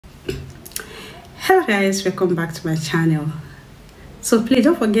Hello guys, welcome back to my channel. So please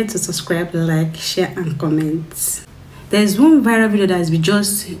don't forget to subscribe, like, share and comment. There's one viral video that has been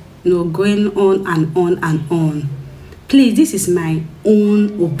just going on and on and on. Please, this is my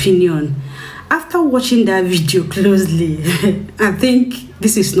own opinion. After watching that video closely, I think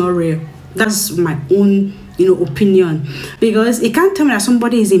this is not real. That's my own opinion, because it can't tell me that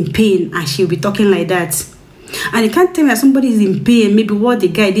somebody is in pain and she'll be talking like that. And you can't tell me that somebody is in pain. Maybe what the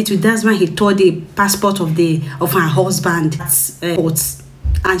guy did to, that's when he tore the passport of her husband.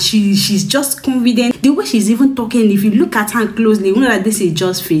 And she's just confident. The way she's even talking, if you look at her closely, you know that this is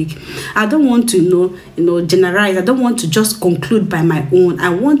just fake. I don't want to generalize. I don't want to just conclude by my own. I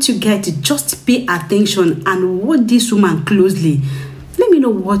want you guys to just pay attention and watch this woman closely. Let me know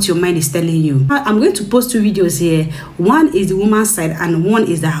what your mind is telling you. I'm going to post two videos here. One is the woman's side and one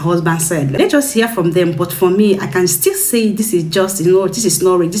is the husband's side. Let's just hear from them. But for me, I can still say this is just, this is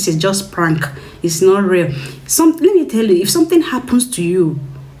not real. This is just prank. It's not real. Let me tell you, if something happens to you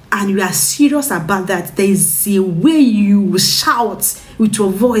and you are serious about that, there is a way you will shout with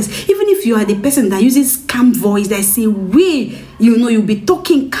your voice. Even if you are the person that uses calm voice, there's a way you'll be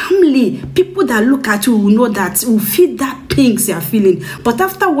talking calmly. People that look at you will know that, will feel that pain you are feeling. But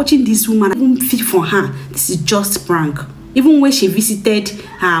after watching this woman, I won't feel for her. This is just prank. Even when she visited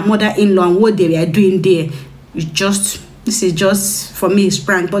her mother-in-law and what they were doing there, this is just, for me, it's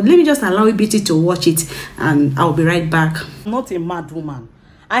prank. But let me just allow you to watch it and I'll be right back. I'm not a mad woman.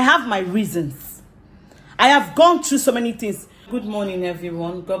 I have my reasons. I have gone through so many things. Good morning,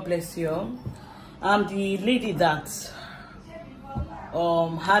 everyone. God bless you all. I'm the lady that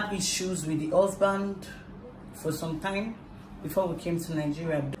had issues with the husband for some time before we came to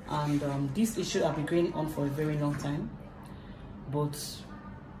Nigeria. And this issue have been going on for a very long time. But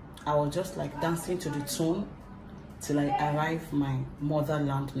I was just like dancing to the tune till I arrived my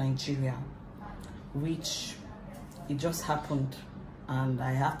motherland, Nigeria, which it just happened. And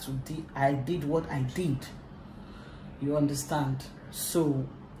I had to I did what I did. You understand? So,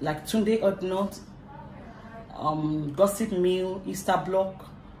 like Tunde Odnot, Gossip Mill, Easter Block,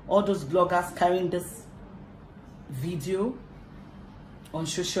 all those bloggers carrying this video on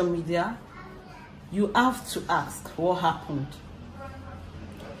social media, you have to ask what happened.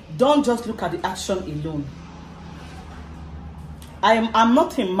 Don't just look at the action alone. I'm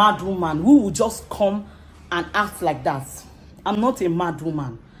not a mad woman who will just come and act like that. I'm not a mad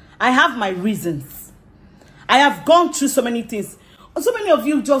woman. I have my reasons. I have gone through so many things. So many of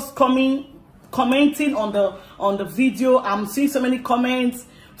you just commenting on the video. I'm seeing so many comments.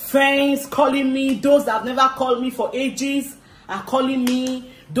 Friends calling me. Those that have never called me for ages are calling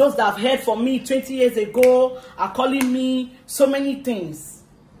me. Those that have heard from me 20 years ago are calling me. So many things.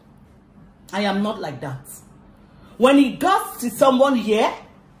 I am not like that. When it gets to someone here,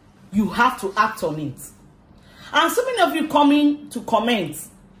 you have to act on it. And so many of you coming to comment,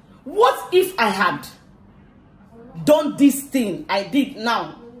 what if I had done this thing I did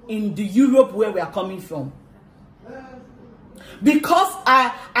now in the Europe where we are coming from? Because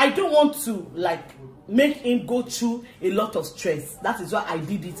I don't want to make him go through a lot of stress. That is why I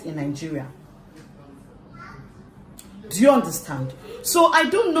did it in Nigeria. Do you understand? So I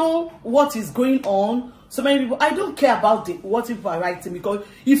don't know what is going on. So many people, I don't care about what people are writing, because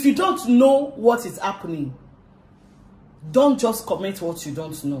if you don't know what is happening, don't just comment what you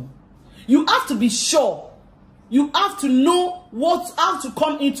don't know. You have to be sure. You have to know how to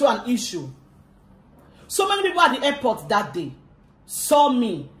come into an issue. So many people at the airport that day saw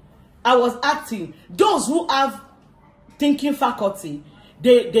me. I was acting. Those who have thinking faculty,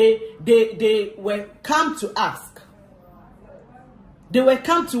 they were come to ask. They were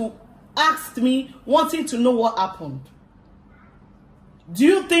come to ask me, wanting to know what happened. Do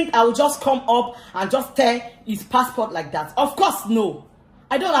you think I will just come up and just tear his passport like that? Of course, no.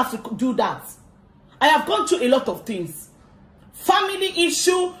 I don't have to do that. I have gone through a lot of things. Family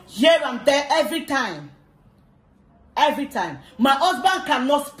issue here and there, every time. Every time. My husband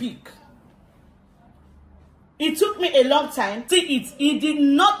cannot speak. It took me a long time. See, he did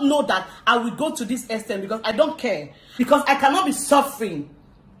not know that I will go to this extent, because I don't care. Because I cannot be suffering.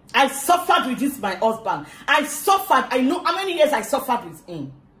 I suffered with this, my husband. I suffered. I know how many years I suffered with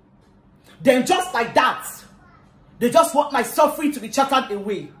him. Then just like that, they just want my suffering to be chattered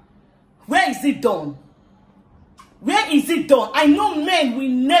away. Where is it done? Where is it done? I know men will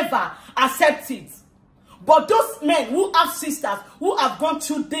never accept it. But those men who have sisters, who have gone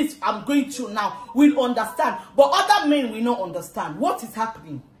through this I'm going through now, will understand. But other men will not understand what is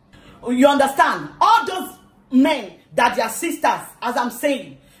happening. You understand? All those men that their sisters, as I'm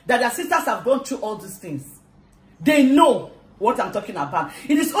saying, that their sisters have gone through all these things, they know what I'm talking about.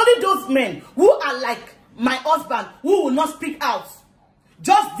 It is only those men who are like my husband who will not speak out.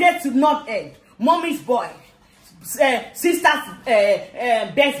 Just there to nod head. Mommy's boy. Sister's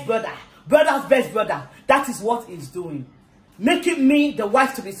best brother. Brother's best brother. That is what he's doing. Making me the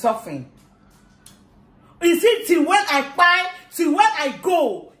wife to be suffering. You see, till when I buy, till when I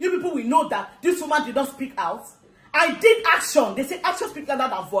go, you people will know that this woman did not speak out. I did action. They say action speaks louder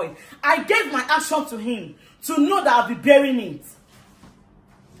than voice. I gave my action to him to know that I'll be bearing it.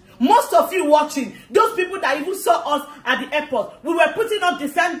 Most of you watching, those people that even saw us at the airport, we were putting on the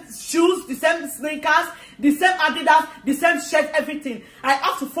same shoes, the same sneakers, the same Adidas, the same shirt, everything. I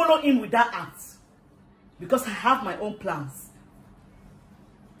have to follow him with that act. Because I have my own plans.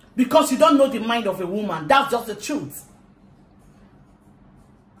 Because you don't know the mind of a woman. That's just the truth.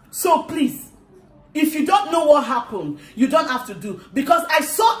 So please, if you don't know what happened, you don't have to do. Because I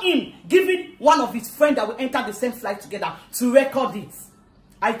saw him giving one of his friends that will enter the same flight together to record it.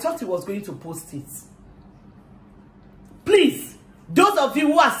 I thought he was going to post it. Please, those of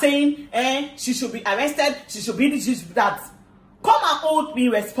you who are saying, she should be arrested, she should be this, she should be that, come and hold me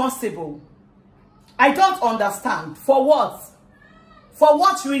responsible. I don't understand. For what? For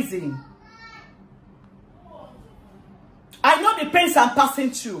what reason? I know the pains I'm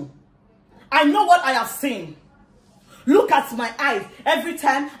passing through. I know what I have seen. Look at my eyes. Every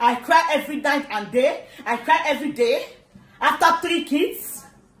time I cry every night and day. I cry every day. After 3 kids.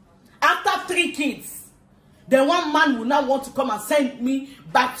 After 3 kids. Then one man will now want to come and send me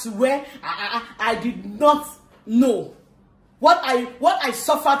back to where I did not know. What I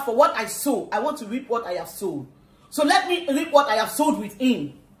suffered for what I sowed. I want to reap what I have sowed. So let me reap what I have sowed with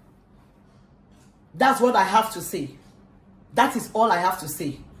him. That's what I have to say. That is all I have to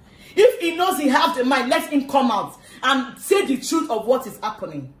say. If he knows he has the mind, let him come out and say the truth of what is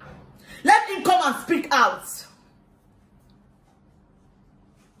happening. Let him come and speak out.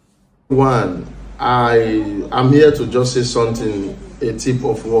 One, I'm here to just say something, a tip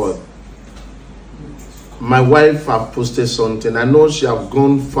of word. My wife have posted something. I know she have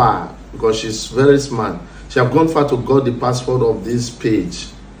gone far because she's very smart. She have gone far to get the password of this page.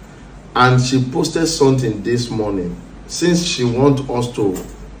 And she posted something this morning. Since she wants us to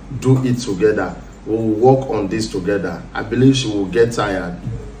do it together, we will work on this together. I believe she will get tired.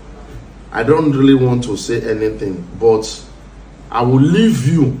 I don't really want to say anything, but I will leave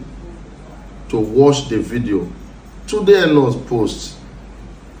you to watch the video. Today Enos post,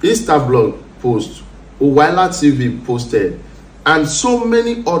 Instablog post, Uwaila TV posted, and so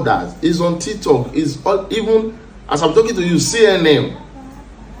many others. Is on TikTok, is all, even as I'm talking to you, CNN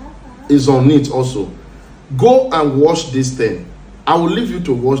is on it also. Go and watch this thing. I will leave you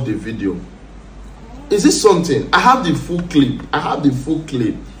to watch the video. Is this something? I have the full clip. I have the full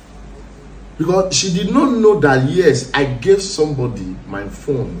clip. Because she did not know that, yes, I gave somebody my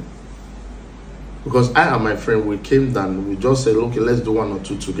phone. Because I and my friend, we came down. We just said, okay, let's do 1 or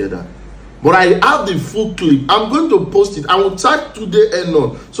 2 together. But I have the full clip. I'm going to post it. I will tag Today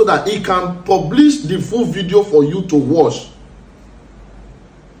Enon so that he can publish the full video for you to watch.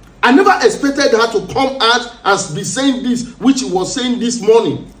 I never expected her to come out and be saying this, which she was saying this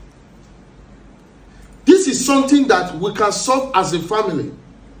morning. This is something that we can solve as a family.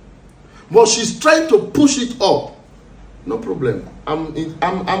 But she's trying to push it up. No problem.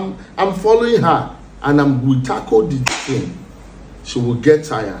 I'm following her, and will tackle the thing. She will get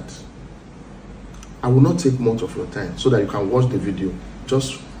tired. I will not take much of your time so that you can watch the video.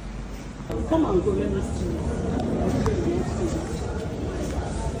 Just come and go. Let me see.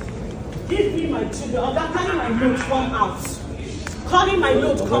 Give me my children. Oh, that carry my note, come out. Carry my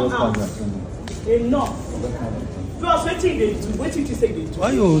note, come out. Enough. Plus, what did they do? What did you say they do?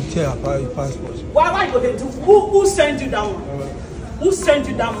 Why you tear your passport? Why go they do? Who sent you that one? Who sent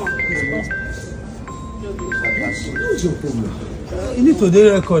you that one? What's your problem? You need to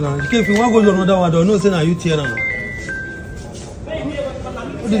do record now. If you want to go to another one, don't know say now you tear now.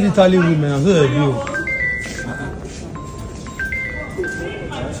 What did you tell you women? I'm so you.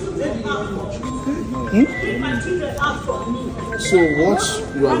 So what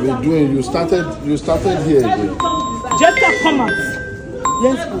you have been doing? You started here again. Just come out.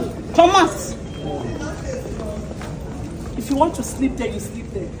 Yes, come out. If you want to sleep there, you sleep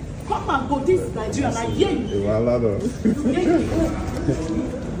there. Come and go. This is Nigeria. I hear you.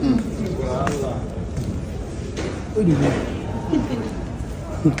 What do you mean?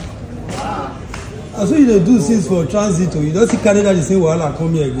 I saw you do things for transit. You don't see Canada the same wahala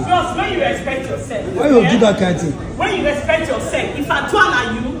come here again. Plus, when you respect yourself. Why you do that kind of thing? When you respect yourself, if I do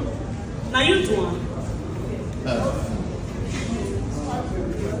one, now you do one.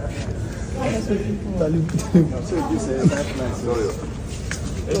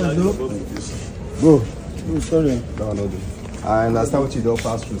 Bro, sorry. No. I understand what you don't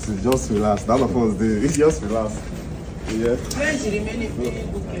pass through. So just relax. None of us do. Just relax. Yeah. Where's the remaining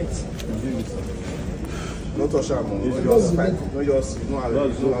booklet? Don't touch her, mom. It's just fine. No, just no,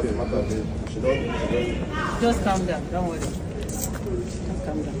 Just calm down. Don't worry. Just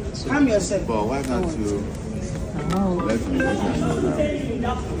calm down. Calm yourself. But why can't you let me know that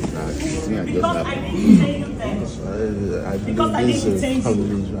I believe this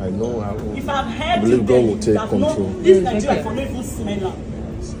family. I know I will. If I've heard I believe God will take control. This Nigeria for no even smell am.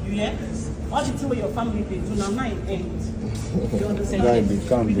 You hear? All the thing with your family they do now it ends. You understand? Guy, be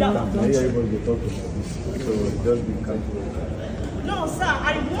calm, be calm. Everybody will talk about this. So just be calm. No, sir,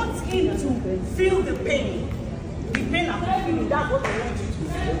 I want him to feel the pain. The pain I'm feeling, that's what I want you to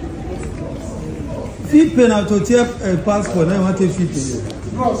feel. Feel pain out to take a passport, I want to feel pain.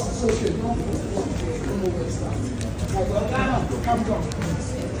 Bros, it's okay. Come down.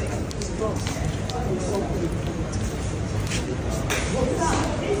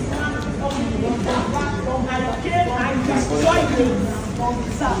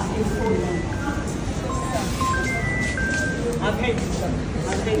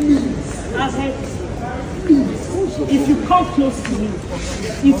 If you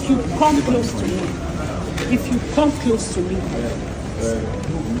come close to me,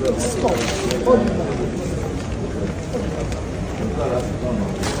 stop.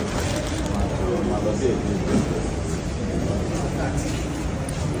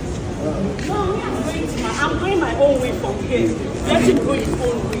 I'm going my own way from here. Let him go his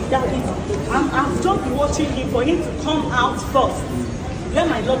own way. That is, I'm just watching him for him to come out first. Let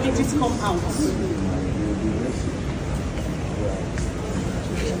my luggages come out.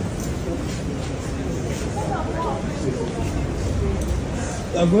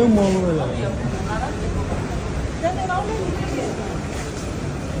 I'm going more way.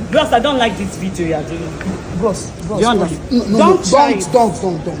 Bros, I don't like this video you're doing. Bros, No, don't try it. Don't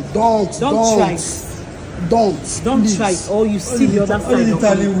try it. Or you see the other side of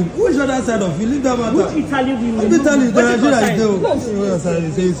it. Which other side of you? Leave that matter. Which Italian women? Let me tell you, the Nigeria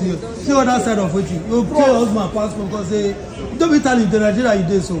is there. See other side of it. You pay husband passport because say, don't be telling the Nigeria is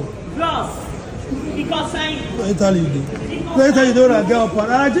there so. Bros, because I... Don't tell you there. Don't tell you don't get up.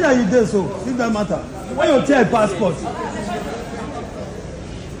 Nigeria is there so. Leave that matter. When you tell passport.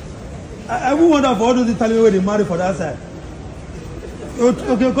 I won't wonder for all those Italians where they marry for that side.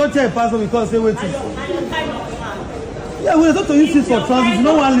 Okay, go tell a passport because they wait. Yeah, we're not to use it for transit.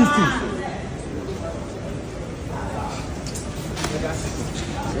 No one listing.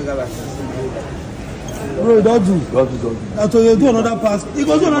 Bro, don't do. After you do another passport, you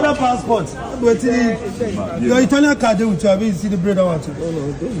go do another passport. But your Italian card there with you. I mean, you see the bread I want to.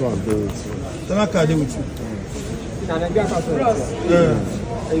 No, those ones there with you. Italian card there with you. Yeah.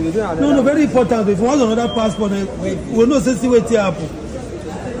 No, very important. If you want another passport, we'll not see what happen.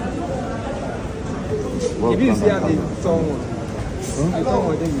 If you see how they someone,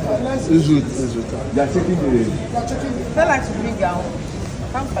 Is it? They are taking the. they like to bring down.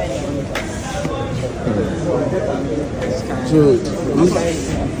 Can't find it. So,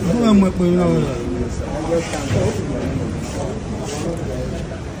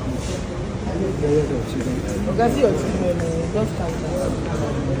 Okay, see your team, just come.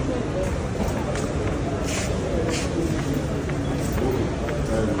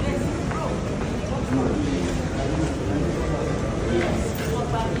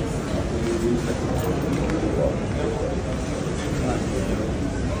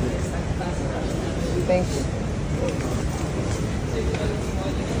 Thank you.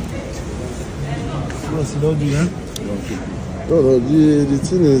 What's the idea? no, the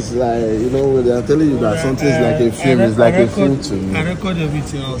thing is like, you know, when they are telling you that something is like a film, it's like a film to me. I record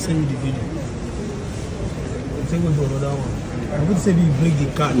everything, I'll send you the video. I'll take you to another one. I'm going to say you break the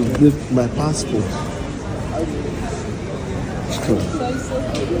card. You break my passport.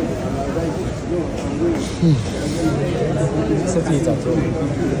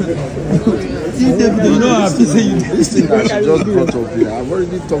 You know how to say you. This thing that she just brought up here, I've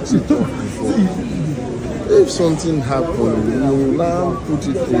already talked it up before. If something happened, you now put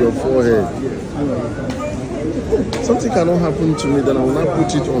it to your forehead. Something cannot happen to me, then I will not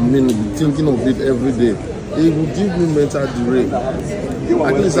put it on me, thinking of it every day. It will give me mental delay.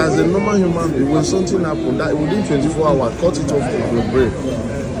 At least as a normal human being, when something happened, that within 24 hours, cut it off from your brain.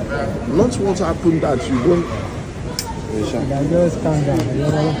 Not what happened that you don't. Just calm down.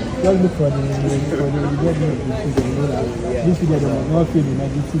 Just look for the this video does not feel the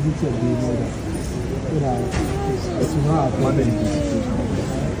negativity of the mother. So that it's not happening.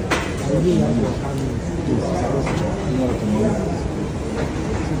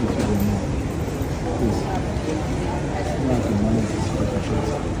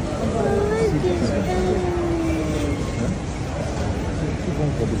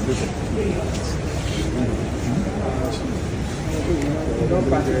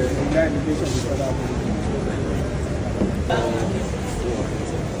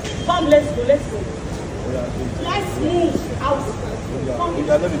 Come, let's go. Let's move out. Come.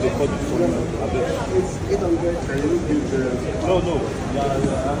 No.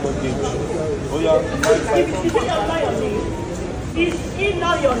 Oh yeah. Is it not your name? Is it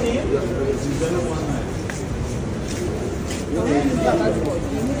not your name?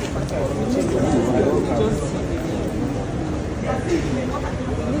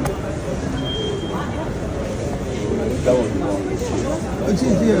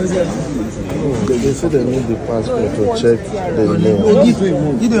 They say they need the passport to check the name.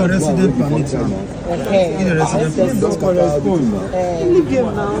 Give the resident permit now. Okay. Give the resident permit.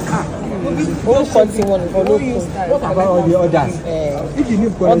 What about all the others? If you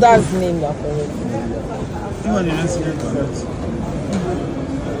need others' name, you are correct. You are the resident permit.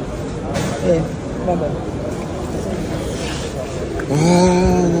 Yeah, Baba.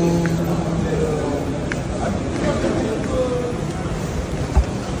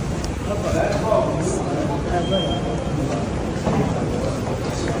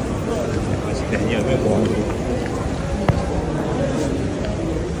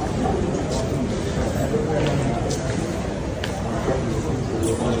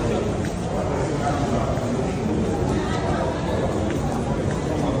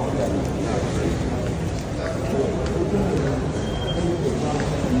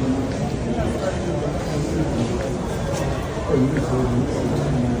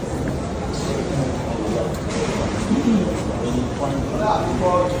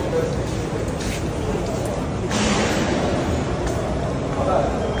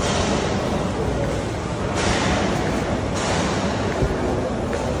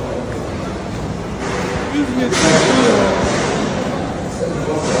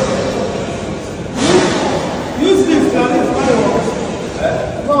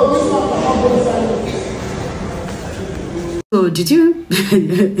 So did you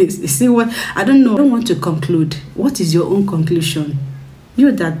see what? I don't know. I don't want to conclude. What is your own conclusion?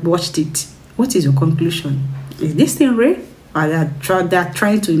 You that watched it, what is your conclusion? Is this thing real? Or they're trying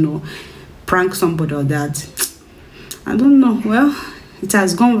to, prank somebody or that? I don't know. Well, it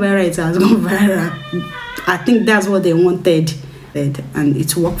has gone viral. It has gone viral. I think that's what they wanted, and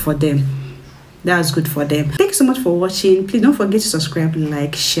it worked for them. That's good for them. Thank you so much for watching. Please don't forget to subscribe,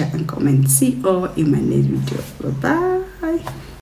 like, share, and comment. See you all in my next video. Bye bye.